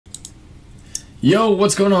Yo,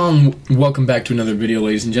 what's going on? Welcome back to another video,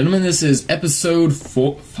 ladies and gentlemen. This is episode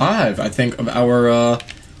 5, I think, of our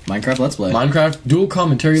Minecraft Let's Play. Minecraft dual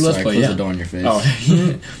commentary Let's Play. Close the door in your face.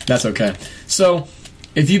 Oh, that's okay. So,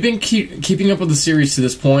 if you've been keeping up with the series to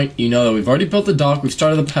this point, you know that we've already built the dock, we've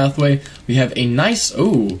started the pathway, we have a nice...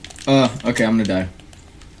 okay, I'm gonna die.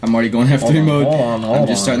 I'm already going F3 mode. I'm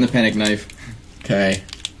just starting the panic knife. Okay.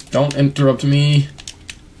 Don't interrupt me.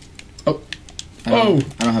 I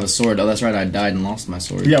don't have a sword. Oh, that's right, I died and lost my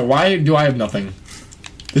sword. Yeah, why do I have nothing?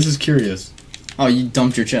 This is curious. Oh, you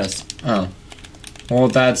dumped your chest. Oh. Well,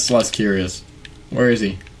 that's less curious. Where is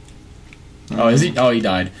he? Oh, is he? Oh, he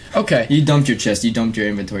died. Okay. You dumped your chest. You dumped your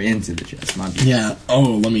inventory into the chest. My bad. Yeah.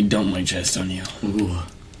 Oh, let me dump my chest on you. Ooh.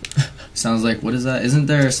 Sounds like, what is that? Isn't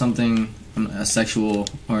there something, a sexual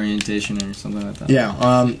orientation or something like that? Yeah,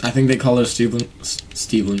 I think they call it a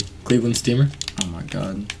Cleveland steamer. Oh my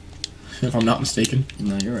god. If I'm not mistaken.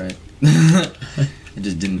 No, you're right. I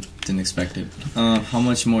just didn't expect it. How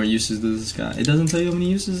much more uses does this guy? It doesn't tell you how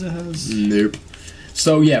many uses it has? Nope.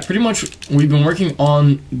 So yeah, pretty much we've been working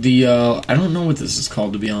on the, I don't know what this is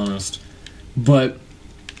called, to be honest. But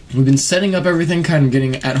we've been setting up everything, kind of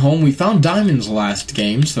getting at home. We found diamonds last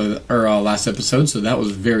game, last episode, so that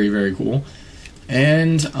was very, very cool.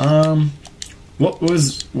 And, what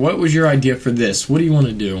was your idea for this? What do you want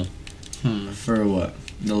to do? For what?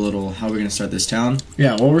 How are we gonna start this town?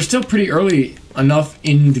 Yeah, well, we're still pretty early enough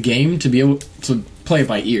in the game to be able to play it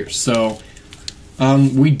by ear, so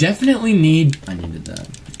we definitely need I needed that.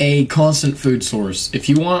 A constant food source. If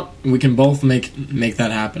you want, we can both make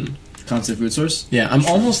that happen. Constant food source? Yeah, I'm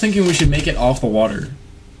almost thinking we should make it off the water.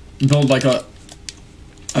 Build like a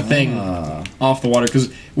thing off the water,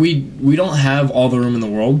 because we don't have all the room in the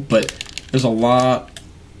world, but there's a lot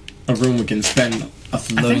of room we can spend. A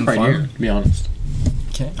floating right farm? here, to be honest.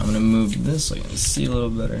 Okay, I'm gonna move this so I can see a little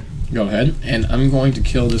better. Go ahead, and I'm going to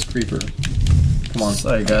kill this creeper. Come on.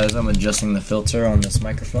 Sorry guys, I'm adjusting the filter on this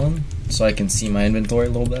microphone so I can see my inventory a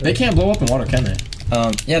little better. They can't blow up in water, can they?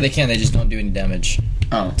 Yeah, they can. They just don't do any damage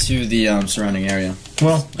to the surrounding area.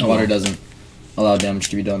 Well, water doesn't allow damage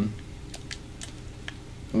to be done.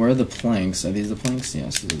 Where are the planks? Are these the planks?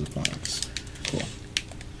 Yes, these are the planks. Cool.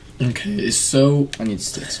 Okay, so I need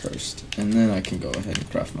sticks first, and then I can go ahead and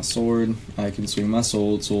craft my sword. I can swing my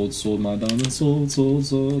sword, my diamond sword.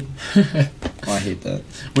 Oh, I hate that.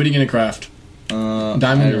 What are you gonna craft? Diamond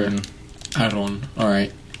iron. Iron. All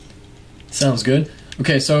right. Sounds good.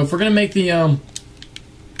 Okay, so if we're gonna make the animal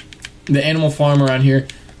farm around here,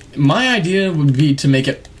 my idea would be to make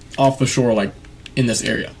it off the shore, like in this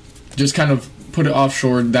area. Just kind of put it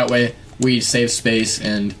offshore. That way, we save space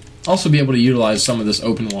and also be able to utilize some of this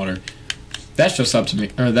open water. That's just up to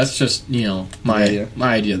me, or that's just, you know, my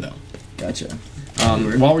idea though. Gotcha.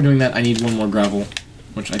 While we're doing that, I need one more gravel,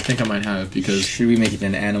 which I think I might have, because... Should we make it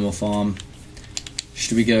an animal farm?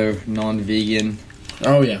 Should we go non-vegan?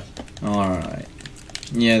 Oh yeah. Alright.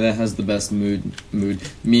 Yeah, that has the best meat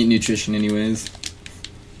nutrition anyways.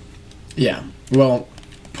 Yeah. Well,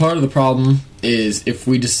 part of the problem is if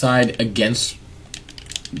we decide against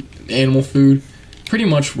animal food, pretty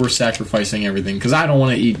much we're sacrificing everything, because I don't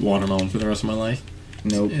want to eat watermelon for the rest of my life.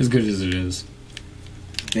 Nope. As good as it is.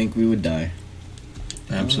 I think we would die.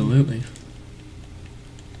 Absolutely.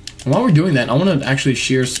 And while we're doing that, I want to actually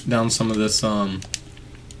shear down some of this, Don't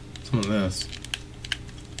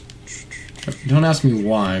ask me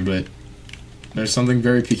why, but there's something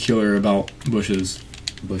very peculiar about bushes.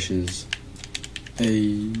 Bushes.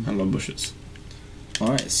 Hey. I love bushes.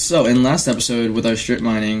 Alright, so in last episode with our strip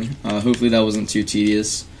mining, hopefully that wasn't too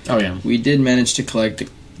tedious. Oh yeah. We did manage to collect a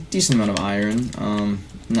decent amount of iron.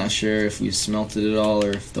 Not sure if we smelted it all or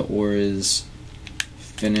if the ore is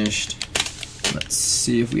finished. Let's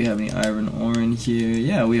see if we have any iron ore in here.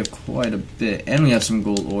 Yeah, we have quite a bit. And we have some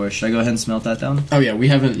gold ore. Should I go ahead and smelt that down? Oh yeah, we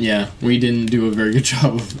didn't do a very good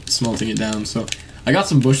job of smelting it down, so I got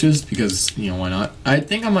some bushes because, you know, why not? I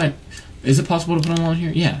think I might... Is it possible to put them on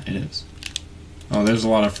here? Yeah, it is. Oh, there's a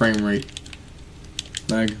lot of frame rate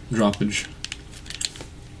lag droppage.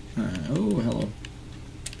 Oh, hello.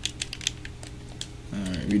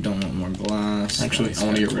 Alright, we don't want more glass. Actually, I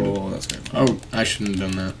want to get rid of... That's good. Oh, I shouldn't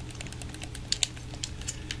have done that.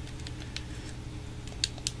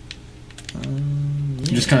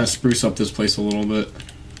 Yeah. Just kind of spruce up this place a little bit.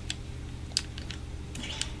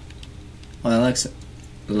 Oh, that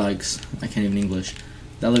likes... I can't even English.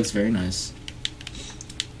 That looks very nice.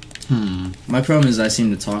 My problem is I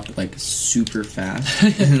seem to talk like super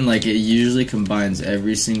fast, and like it usually combines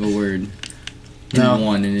every single word in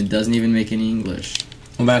one, and it doesn't even make any English.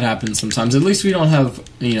 Well, that happens sometimes. At least we don't have,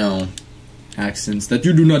 you know, accents that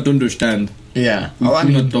you do not understand. Yeah. We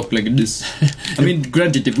do not talk like this. I mean,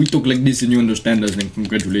 granted, if we talk like this and you understand us, then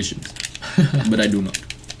congratulations. But I do not.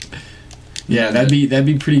 Yeah, that'd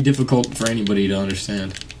be pretty difficult for anybody to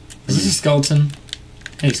understand. Is this a skeleton?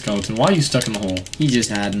 Hey, skeleton, why are you stuck in the hole? He just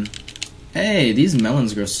hadn't. Hey, these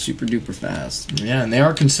melons grow super duper fast. Yeah, and they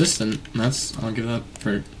are consistent. I'll give that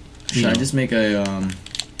for. Should I just make a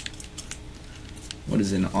what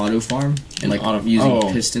is it, an auto farm? Like auto,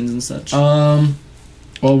 using pistons and such?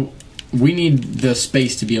 Well, we need the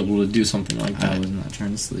space to be able to do something like that. I was not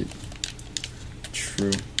trying to sleep.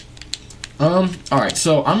 True. Alright,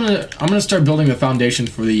 so I'm gonna start building the foundation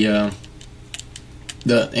for the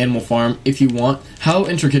animal farm, if you want. How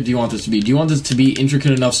intricate do you want this to be? Do you want this to be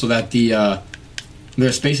intricate enough so that there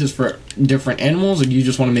are spaces for different animals, or do you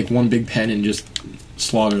just want to make one big pen and just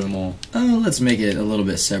slaughter them all? Let's make it a little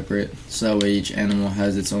bit separate, so that way each animal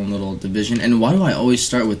has its own little division. And why do I always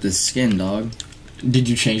start with this skin, dog? Did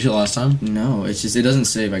you change it last time? No, it's just, it doesn't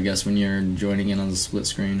save, I guess, when you're joining in on the split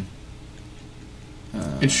screen.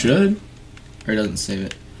 It should. Or it doesn't save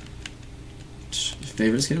it.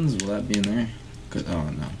 Favorite skins, will that be in there? Oh,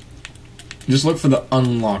 no. Just look for the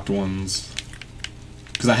unlocked ones.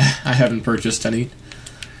 Because I haven't purchased any.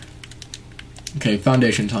 Okay,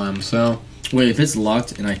 foundation time, so... Wait, if it's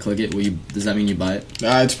locked and I click it, does that mean you buy it?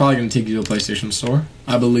 It's probably going to take you to a PlayStation Store.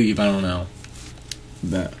 I believe, I don't know.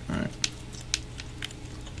 Bet, alright.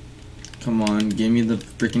 Come on, give me the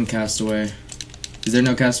freaking castaway. Is there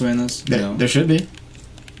no castaway in this? No. There should be.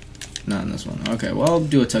 Not in this one. Okay, well, I'll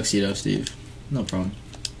do a tuxedo, Steve. No problem.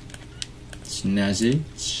 Snazzy.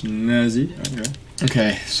 Snazzy. Okay.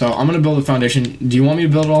 Okay, so I'm going to build a foundation. Do you want me to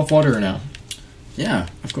build it off water or no? Yeah,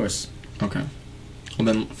 of course. Okay. Well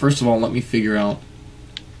then, first of all, let me figure out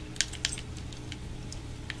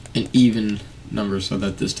an even number so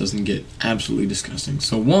that this doesn't get absolutely disgusting.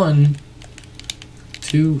 So 1,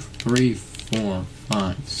 2, 3, 4,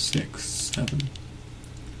 5, 6, 7,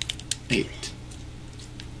 8.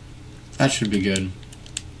 That should be good.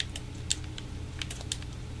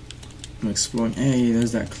 I'm exploring. Hey,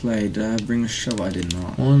 there's that clay. Did I bring a shovel? I did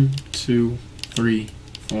not. 1, 2, 3,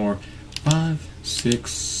 4, 5,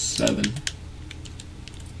 6, 7,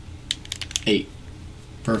 8.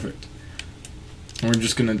 Perfect. We're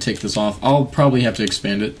just gonna take this off. I'll probably have to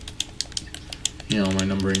expand it. You know, my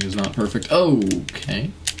numbering is not perfect.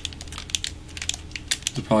 Okay.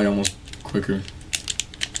 It's probably almost quicker.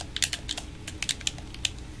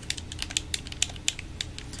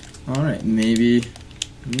 Alright, maybe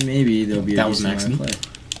there'll be a that was an decent amount accident. of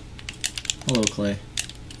clay. Hello, clay.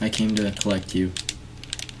 I came to collect you.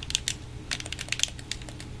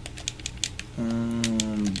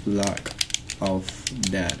 Block off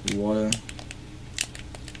that water.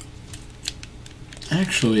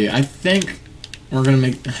 Actually, I think we're gonna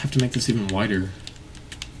have to make this even wider.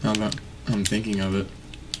 Now that I'm thinking of it.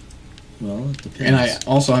 Well, it depends. And I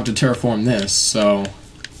also have to terraform this, so...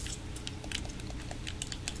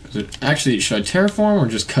 Actually, should I terraform or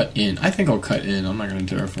just cut in? I think I'll cut in. I'm not going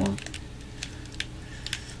to terraform.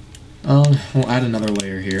 We'll add another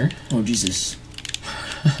layer here. Oh, Jesus.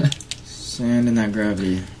 Sand and that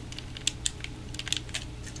gravity.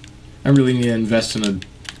 I really need to invest in an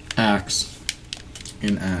axe.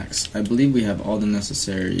 An axe. I believe we have all the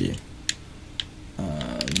necessary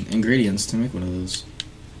ingredients to make one of those.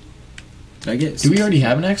 Did I get... Do we already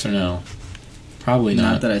have an axe or no? Probably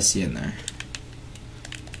not. Not that I see in there.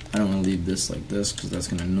 I don't want to leave this like this because that's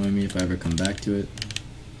going to annoy me if I ever come back to it.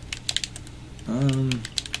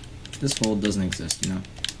 This hole doesn't exist, you know.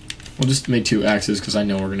 We'll just make 2 axes because I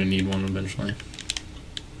know we're going to need one eventually.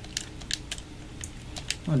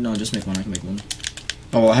 Oh no, just make one. I can make one.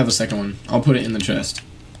 Oh, well, I have a second one. I'll put it in the chest.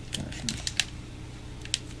 Gotcha.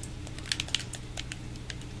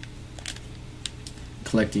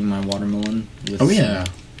 Collecting my watermelon with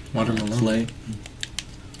watermelon clay.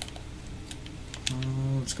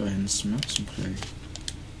 Let's go ahead and smelt some clay.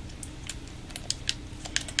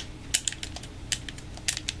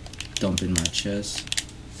 Dump in my chest.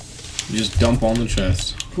 Just dump on the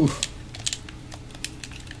chest. Whew.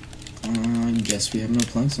 I guess we have no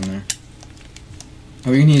planks in there.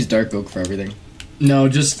 Are we gonna use dark oak for everything? No,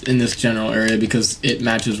 just in this general area because it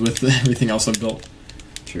matches with everything else I've built.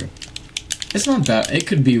 True. It's not bad. It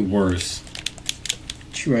could be worse.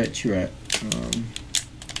 True right, true right.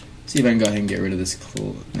 See if I can go ahead and get rid of this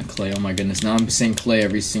clay. Oh my goodness, now I'm saying clay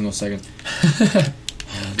every single second.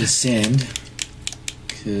 The sand.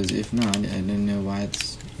 Because if not, I don't know why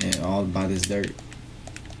it's all by this dirt.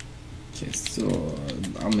 Okay, so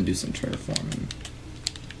I'm gonna do some terraforming.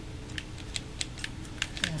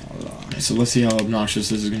 So let's see how obnoxious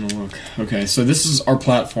this is gonna look. Okay, so this is our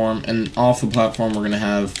platform, and off the platform we're gonna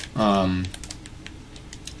have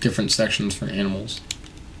different sections for animals,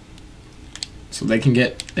 so they can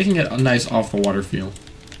get a nice off the water feel.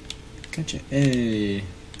 Gotcha. Hey,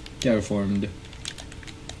 get formed.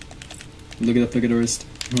 Look at the wrist.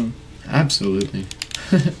 Absolutely.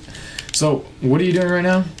 So, what are you doing right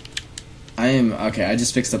now? I am okay. I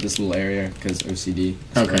just fixed up this little area because OCD.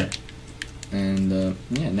 Okay. And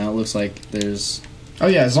yeah, now it looks like there's. Oh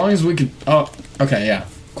yeah, as long as we could. Oh, okay, yeah,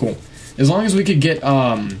 cool. As long as we could get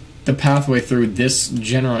the pathway through this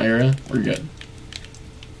general area, we're good.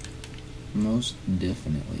 Most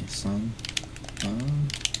definitely, son.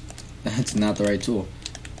 That's not the right tool.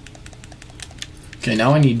 Okay,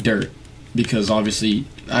 now I need dirt because obviously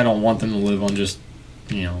I don't want them to live on just,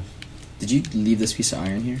 you know. Did you leave this piece of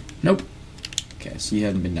iron here? Nope. Okay, so you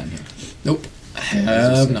haven't been down here. Nope. I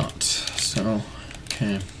have not. So,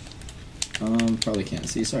 okay. Probably can't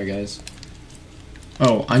see. Sorry, guys.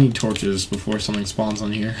 Oh, I need torches before something spawns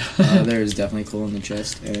on here. There is definitely coal in the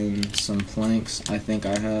chest and some planks. I think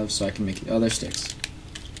I have, so I can make it. Oh, there's sticks.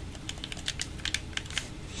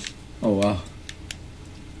 Oh wow.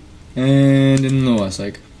 And in the west,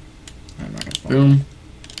 like, I'm not gonna fall. Boom,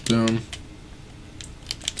 boom.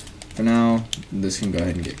 For now, this can go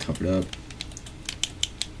ahead and get covered up.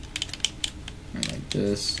 Right, like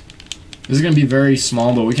this. This is going to be very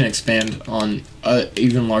small, but we can expand on an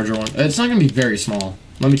even larger one. It's not going to be very small.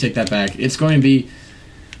 Let me take that back. It's going to be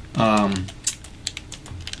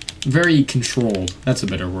very controlled. That's a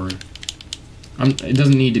better word. It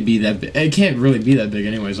doesn't need to be that big. It can't really be that big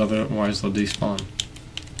anyways, otherwise they'll despawn.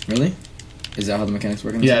 Really? Is that how the mechanics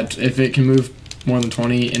work? Yeah, if it can move more than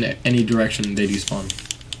 20 in any direction, they despawn.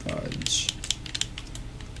 Fudge.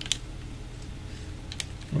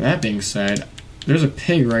 With that being said, there's a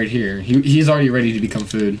pig right here. He's already ready to become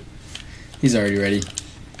food. He's already ready.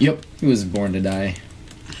 Yep. He was born to die.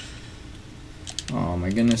 Oh my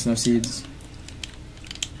goodness, no seeds.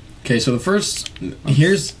 Okay, so the first...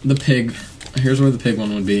 Here's the pig. Here's where the pig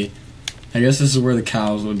one would be. I guess this is where the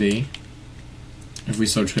cows would be. If we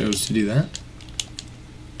so chose to do that.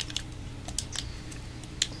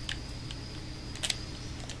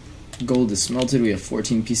 Gold is smelted. We have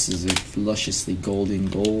 14 pieces of lusciously golden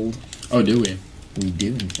gold. Oh, do we? We do,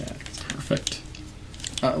 in fact. Perfect.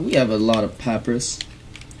 We have a lot of papyrus.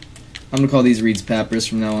 I'm gonna call these reeds papyrus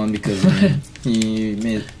from now on because he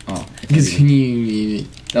made. Oh,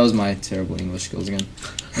 that was my terrible English skills again.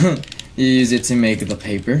 You use it to make the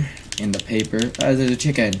paper. And the paper. There's a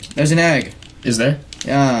chicken. There's an egg. Is there?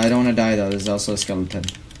 Yeah, I don't want to die though. There's also a skeleton.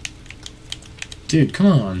 Dude, come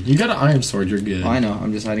on. You got an iron sword. You're good. Oh, I know.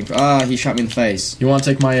 I'm just hiding. He shot me in the face. You want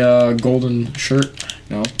to take my golden shirt?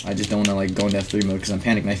 No, I just don't want to like go into F3 mode because I'm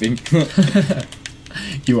panic knifing.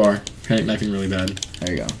 You are panic knifing really bad.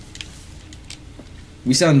 There you go.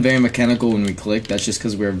 We sound very mechanical when we click. That's just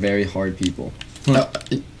because we're very hard people.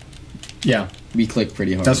 Yeah. We click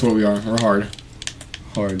pretty hard. That's what we are. We're hard.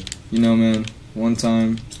 Hard. You know, man, one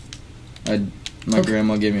time, my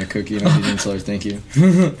grandma gave me a cookie and I didn't tell her thank you.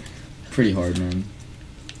 Pretty hard, man.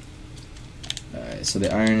 Alright, so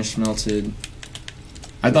the iron is melted.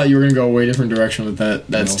 I thought you were going to go a way different direction with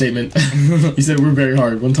that statement. You said we're very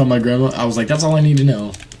hard. One time my grandma, I was like, that's all I need to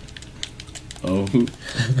know. Oh.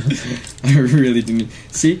 I really didn't.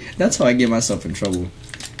 See, that's how I get myself in trouble.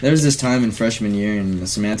 There was this time in freshman year in the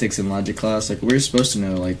semantics and logic class, like, we were supposed to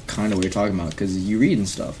know, like, kind of what you're talking about, because you read and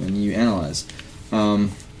stuff, and you analyze.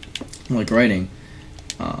 Like writing.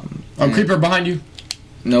 Creeper behind you.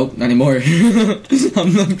 Nope, not anymore. I'm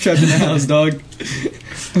trapped in the house, dog.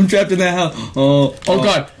 I'm trapped in the house. Oh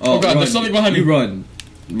God, run. There's something behind you.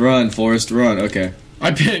 Run, Forrest, run. Okay.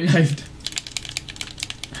 I panic knifed.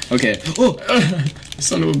 Okay. Oh,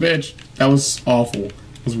 son of a bitch. That was awful.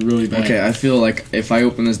 It was really bad. Okay, I feel like if I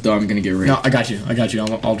open this door, I'm gonna get raped. No, I got you.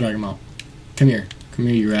 I'll drag him out. Come here,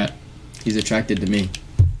 you rat. He's attracted to me.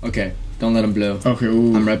 Okay, don't let him blow. Okay.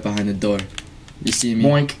 Ooh. I'm right behind the door. You see me?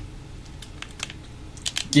 Boink.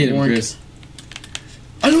 Get him, Boink. Chris.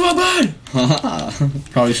 Allahu Akbar!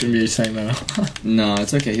 Probably shouldn't be saying that. No,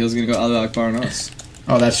 it's okay. He was gonna go Allahu Akbar on us.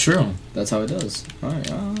 Oh, that's true. That's how it does. Alright.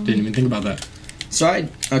 Didn't even think about that. So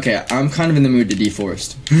I'm kind of in the mood to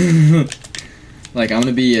deforest. Like, I'm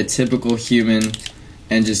gonna be a typical human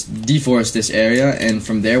and just deforest this area, and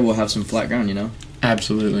from there we'll have some flat ground, you know?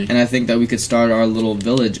 Absolutely. And I think that we could start our little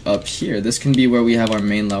village up here. This can be where we have our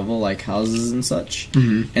main level, like houses and such.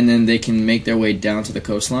 Mm-hmm. And then they can make their way down to the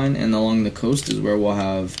coastline, and along the coast is where we'll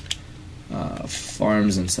have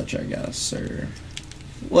farms and such, I guess, or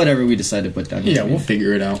whatever we decide to put down here. Yeah, we'll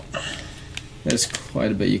figure it out. There's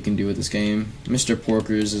quite a bit you can do with this game. Mr.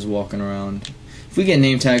 Porkers is walking around. If we get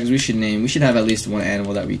name tags, we should have at least one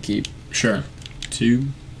animal that we keep. Sure. 2,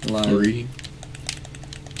 alive. 3.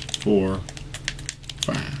 4,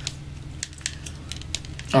 5.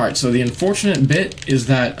 Alright, so the unfortunate bit is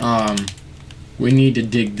that we need to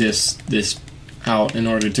dig this out in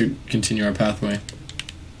order to continue our pathway.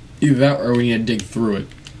 Either that or we need to dig through it.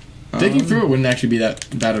 Digging through it wouldn't actually be that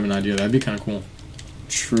bad of an idea. That'd be kind of cool.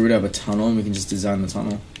 True, to have a tunnel and we can just design the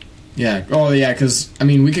tunnel. Yeah. Oh, yeah, because, I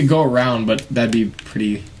mean, we could go around, but that'd be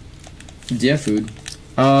pretty... Do you have food?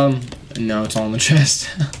 No, it's all in the chest.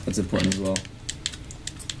 That's important as well.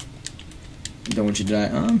 Don't want you to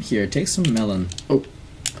die. Here, take some melon. Oh.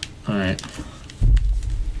 Alright.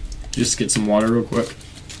 Just get some water real quick.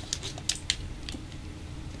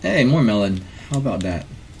 Hey, more melon. How about that?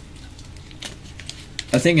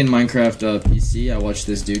 I think in Minecraft PC, I watched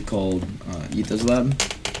this dude called Etha's Lab.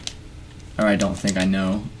 Or I don't think I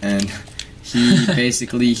know. And he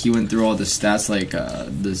basically, he went through all the stats, like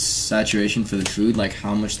the saturation for the food, like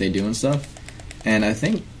how much they do and stuff. And I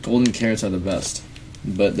think golden carrots are the best.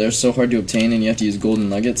 But they're so hard to obtain and you have to use golden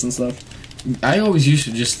nuggets and stuff. I always used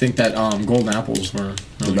to just think that golden apples were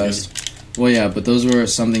really the best. Well, yeah, but those were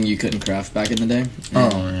something you couldn't craft back in the day.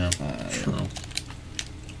 Yeah. True.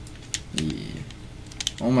 Yeah.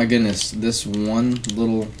 Oh my goodness, this one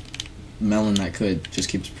little melon that could just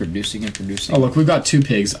keeps producing and producing. Oh, look, we've got 2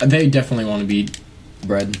 pigs. They definitely want to be...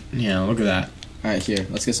 bread. Yeah, look at that. Alright, here,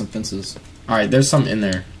 let's get some fences. Alright, there's some in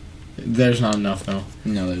there. There's not enough, though.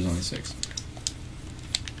 No, there's only 6.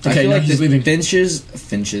 Okay, I feel like he's the leaving.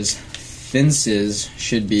 Fences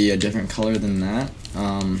should be a different color than that.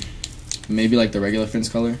 Maybe like the regular fence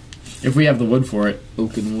color. If we have the wood for it.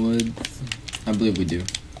 Oak and wood. I believe we do.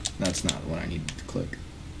 That's not what I need to click.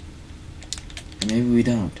 Maybe we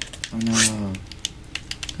don't. Oh no.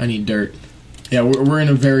 I need dirt. Yeah, we're in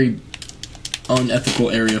a very unethical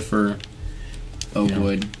area for oak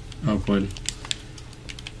wood. Oak wood.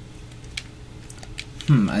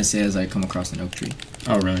 I say as I come across an oak tree.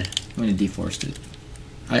 Oh, really? I'm gonna deforest it.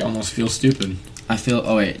 I almost feel stupid. I feel...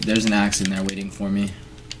 Oh wait, there's an axe in there waiting for me.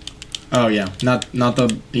 Oh yeah, not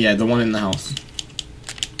the... Yeah, the one in the house.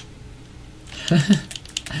 I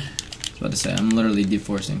was about to say, I'm literally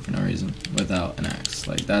deforesting for no reason without an axe.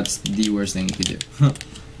 Like, that's the worst thing you could do.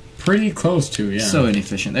 Pretty close to, yeah. So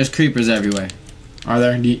inefficient. There's creepers everywhere. Are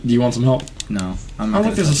there? Do you want some help? No, I'm not. Oh,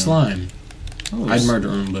 look, there's a slime. Oh, I'd murder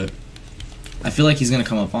him, but... I feel like he's gonna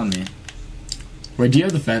come up on me. Wait, do you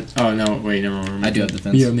have the fence? Oh, no, wait, never mind. I do have the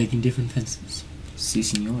fence. We are making different fences. Si,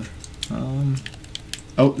 senor.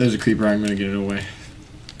 Oh, there's a creeper. I'm gonna get it away.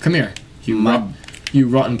 Come here, you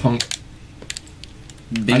rotten punk.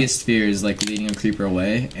 Biggest fear is like leading a creeper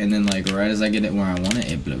away, and then like right as I get it where I want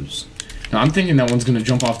it, it blows. No, I'm thinking that one's gonna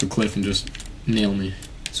jump off the cliff and just nail me.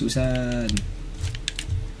 Suicide.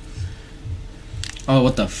 Oh,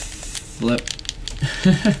 what the flip?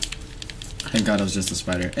 Thank God it was just a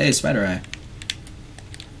spider. Hey, spider eye.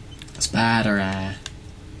 Spider eye.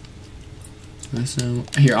 So,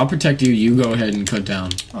 here, I'll protect you. You go ahead and cut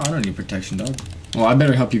down. Oh, I don't need protection, dog. Well, I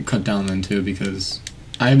better help you cut down then too, because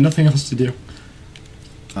I have nothing else to do.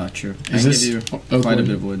 True. Is this give you quite a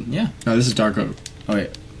bit of wood? Yeah. No, this is dark oak. Oh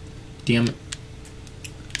wait. Damn it.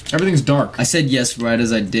 Everything's dark. I said yes right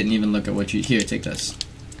as I didn't even look at what you... Here, take this.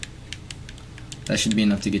 That should be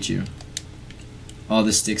enough to get you all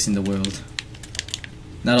the sticks in the world.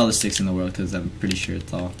 Not all the sticks in the world, because I'm pretty sure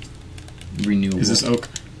it's all renewable. Is this oak?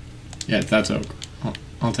 Yeah, that's oak.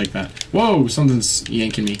 I'll take that. Whoa, something's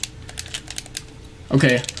yanking me.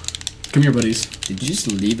 Okay. Come here, buddies. Did you just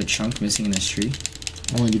leave a chunk missing in this tree?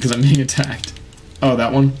 Only because I'm being attacked. Oh,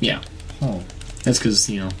 that one? Yeah. Oh. That's because,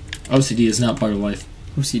 you know, OCD is not part of life.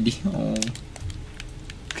 OCD. Oh.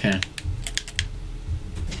 Okay.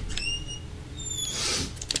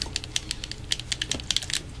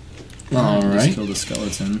 Alright. Just killed a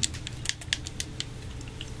skeleton.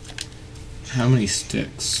 How many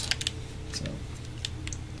sticks? So.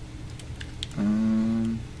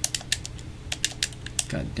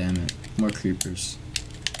 God damn it. More creepers.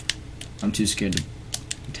 I'm too scared to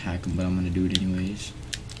attack them, but I'm gonna do it anyways.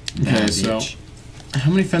 Okay, so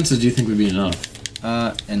how many fences do you think would be enough?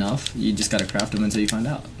 Enough. You just gotta craft them until you find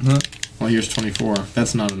out. Well, here's 24.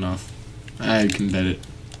 That's not enough. I can bet it.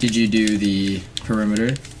 Did you do the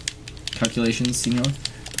perimeter calculations, senor?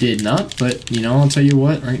 Did not, but, you know, I'll tell you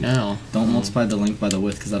what, right now. Don't multiply the length by the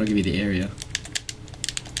width, because that'll give you the area.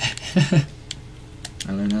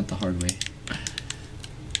 I learned that the hard way.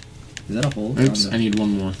 Is that a hole? Oops, I need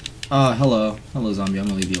one more. Hello. Hello, zombie. I'm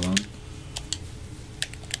gonna leave you alone.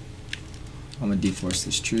 I'm gonna deforest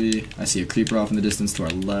this tree. I see a creeper off in the distance to our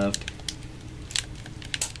left.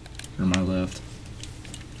 Or my left.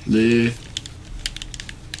 Left.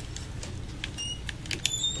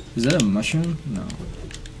 Is that a mushroom? No.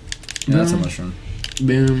 Yeah, that's a mushroom.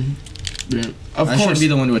 boom, boom. Of I course, should be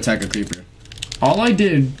the one to attack a creeper. all I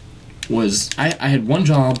did was I had one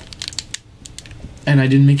job, and I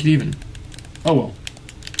didn't make it even. Oh well.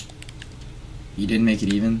 You didn't make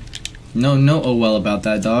it even? No, oh well about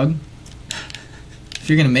that, dog. If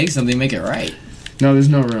you're gonna make something, make it right. No, there's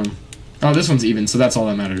no room. Oh, this one's even, so that's all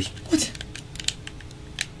that matters. What?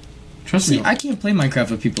 Trust See, me. I can't play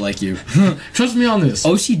Minecraft with people like you. Trust me on this.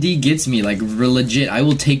 OCD gets me, like, legit. I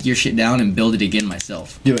will take your shit down and build it again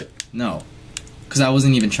myself. Do it. No. Because I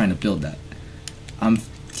wasn't even trying to build that. I'm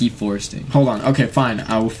deforesting. Hold on. Okay, fine.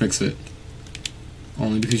 I will fix it.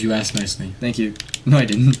 Only because you asked nicely. Thank you. No, I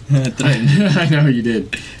didn't. I threatened. I know you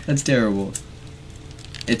did. That's terrible.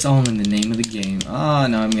 It's all in the name of the game. Ah,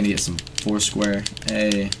 now I'm gonna get some Foursquare.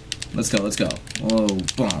 Hey. Let's go, let's go. Whoa,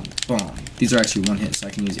 bomb, bomb. These are actually one hit, so I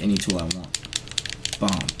can use any tool I want.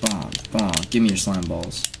 Bomb, bomb, bomb. Give me your slime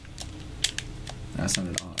balls. That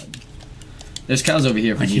sounded odd. There's cows over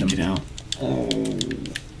here if I we need can't them. get out. Oh.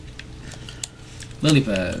 Lily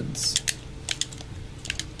pads.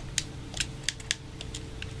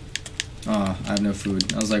 Oh, I have no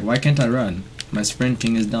food. I was like, why can't I run? My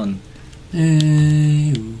sprinting is done.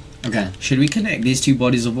 Okay. Should we connect these two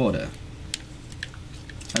bodies of water?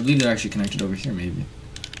 I believe they're actually connected over here, maybe.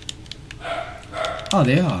 Oh,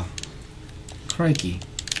 they are. Crikey.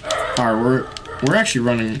 Alright, we're actually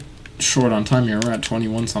running short on time here. We're at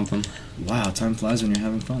 21 something. Wow, time flies when you're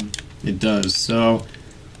having fun. It does. So,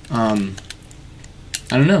 I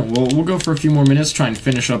don't know. We'll go for a few more minutes, try and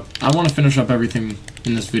finish up. I want to finish up everything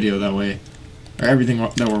in this video that way. Or everything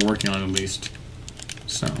that we're working on, at least.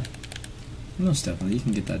 So. No, Stephanie, you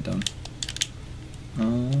can get that done.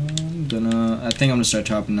 I think I'm gonna start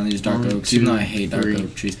chopping down these dark oaks, even though I hate dark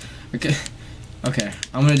oak trees. Okay,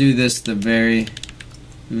 I'm gonna do this the very.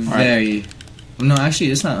 No,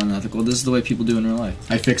 actually, it's not unethical. This is the way people do in real life.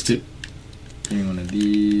 I fixed it. Give me one of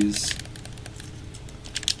these,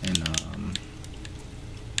 and do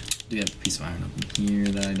we have a piece of iron up in here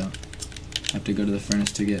that I don't have to go to the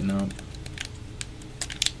furnace to get? No.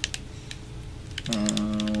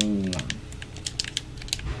 One.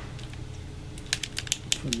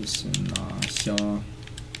 Put this in here.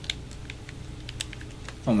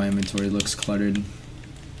 Oh, my inventory looks cluttered.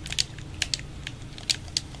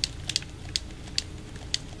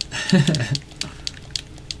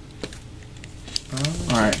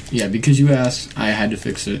 Alright, yeah, because you asked, I had to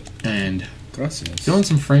fix it, and Gracias. feeling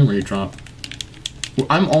some frame rate drop. Well,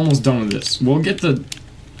 I'm almost done with this. We'll get the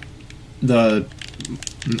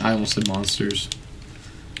I almost said monsters.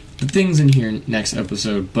 The things in here next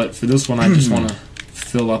episode, but for this one I just want to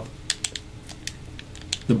fill up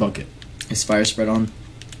the bucket. Is fire spread on?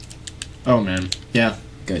 Oh man, yeah.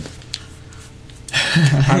 Good.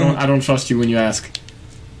 I don't trust you when you ask.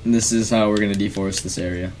 This is how we're gonna deforest this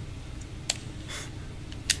area.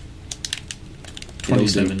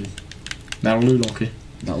 27. That'll do, donkey.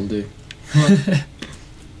 That'll do.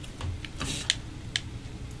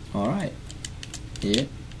 Alright. Yep.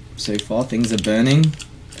 So far things are burning.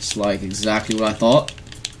 It's like exactly what I thought.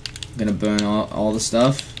 I'm gonna burn all the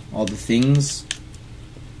stuff, all the things.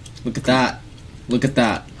 Look at that. Look at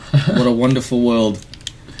that. What a wonderful world.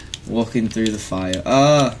 Walking through the fire.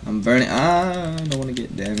 I'm burning. I don't want to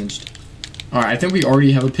get damaged. Alright, I think we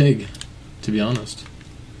already have a pig, to be honest.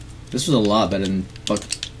 This was a lot better than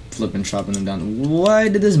flipping, chopping them down. Why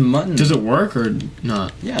did this mutton... Does it work or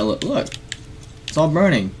not? Yeah, look. It's all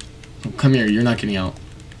burning. Oh, come here, you're not getting out.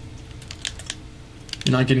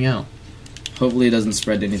 You're not getting out. Hopefully it doesn't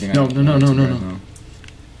spread to anything. No. Don't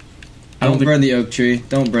burn the oak tree.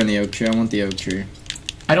 Don't burn the oak tree. I want the oak tree.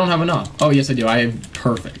 I don't have enough. Oh, yes I do. I have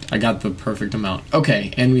perfect. I got the perfect amount.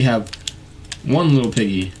 Okay, and we have one little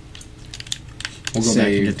piggy. We'll go back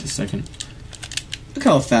and get this second. Look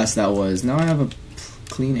how fast that was. Now I have a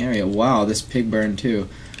clean area. Wow, this pig burned too.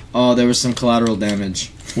 Oh, there was some collateral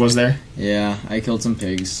damage. Was there? Yeah, I killed some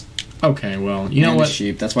pigs. Okay, well, you know what?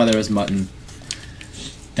 Sheep. That's why there was mutton.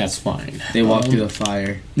 That's fine. They walked through the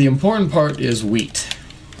fire. The important part is wheat.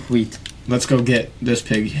 Wheat. Let's go get this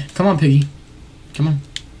pig. Come on, piggy. Come on.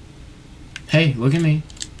 Hey, look at me.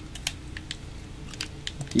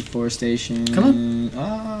 Deforestation. Come on.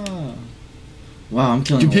 Ah. Wow, I'm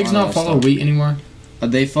killing. Do pigs not follow wheat anymore?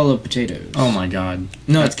 They follow potatoes. Oh my god.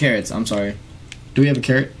 No, it's carrots. I'm sorry. Do we have a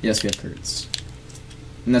carrot? Yes, we have carrots.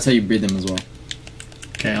 And that's how you breed them as well.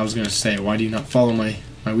 Okay, I was gonna say, why do you not follow my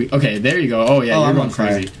wheat? Okay, there you go. Oh yeah, you're going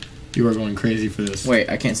crazy. You are going crazy for this. Wait,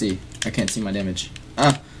 I can't see. I can't see my damage.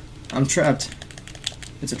 Ah, I'm trapped.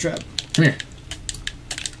 It's a trap. Come here.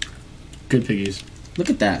 Good piggies. Look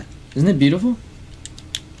at that. Isn't it beautiful?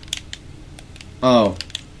 Oh,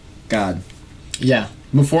 God. Yeah.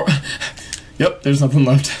 Before Yep, there's nothing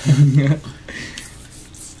left.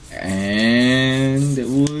 And it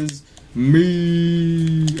was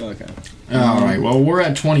me. Okay. Alright, well, we're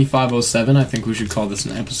at 25:07. I think we should call this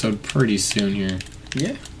an episode pretty soon here.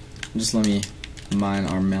 Yeah. Just let me mine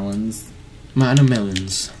our melons. Mine are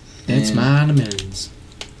melons. It's And mine are melons.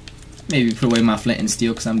 maybe put away my flint and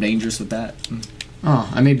steel because I'm dangerous with that. Oh,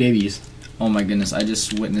 I made babies. Oh my goodness, I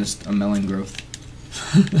just witnessed a melon growth.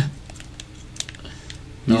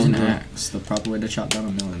 Use an axe, the proper way to chop down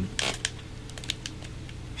a melon.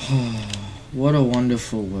 What a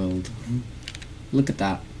wonderful world. Look at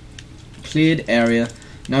that. Cleared area.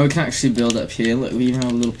 Now we can actually build up here. Look, we even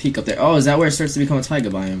have a little peak up there. Oh, is that where it starts to become a taiga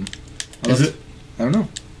biome? Is it? I don't know.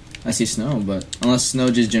 I see snow, but unless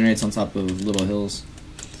snow just generates on top of little hills.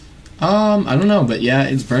 I don't know, but yeah,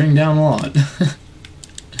 it's burning down a lot.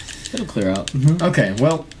 It'll clear out. Okay,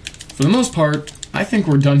 well, for the most part, I think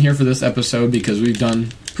we're done here for this episode because we've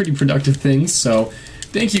done pretty productive things, so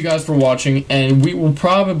thank you guys for watching, and we will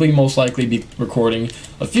probably most likely be recording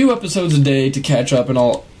a few episodes a day to catch up, and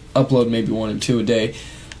I'll upload maybe 1 or 2 a day.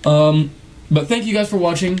 But thank you guys for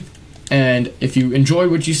watching, and if you enjoy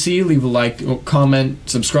what you see, leave a like, comment,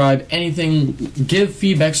 subscribe, anything, give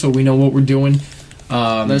feedback so we know what we're doing.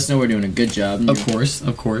 Let us know we're doing a good job. Of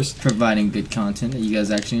course. Providing good content that you guys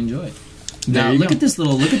actually enjoy. There Now you look go. at this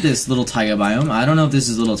little taiga biome. I don't know if this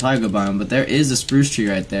is a little taiga biome, but there is a spruce tree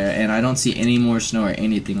right there, and I don't see any more snow or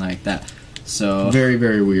anything like that. So Very,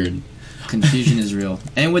 very weird. confusion is real.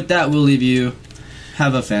 And with that, we'll leave you.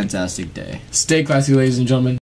 Have a fantastic day. Stay classy, ladies and gentlemen.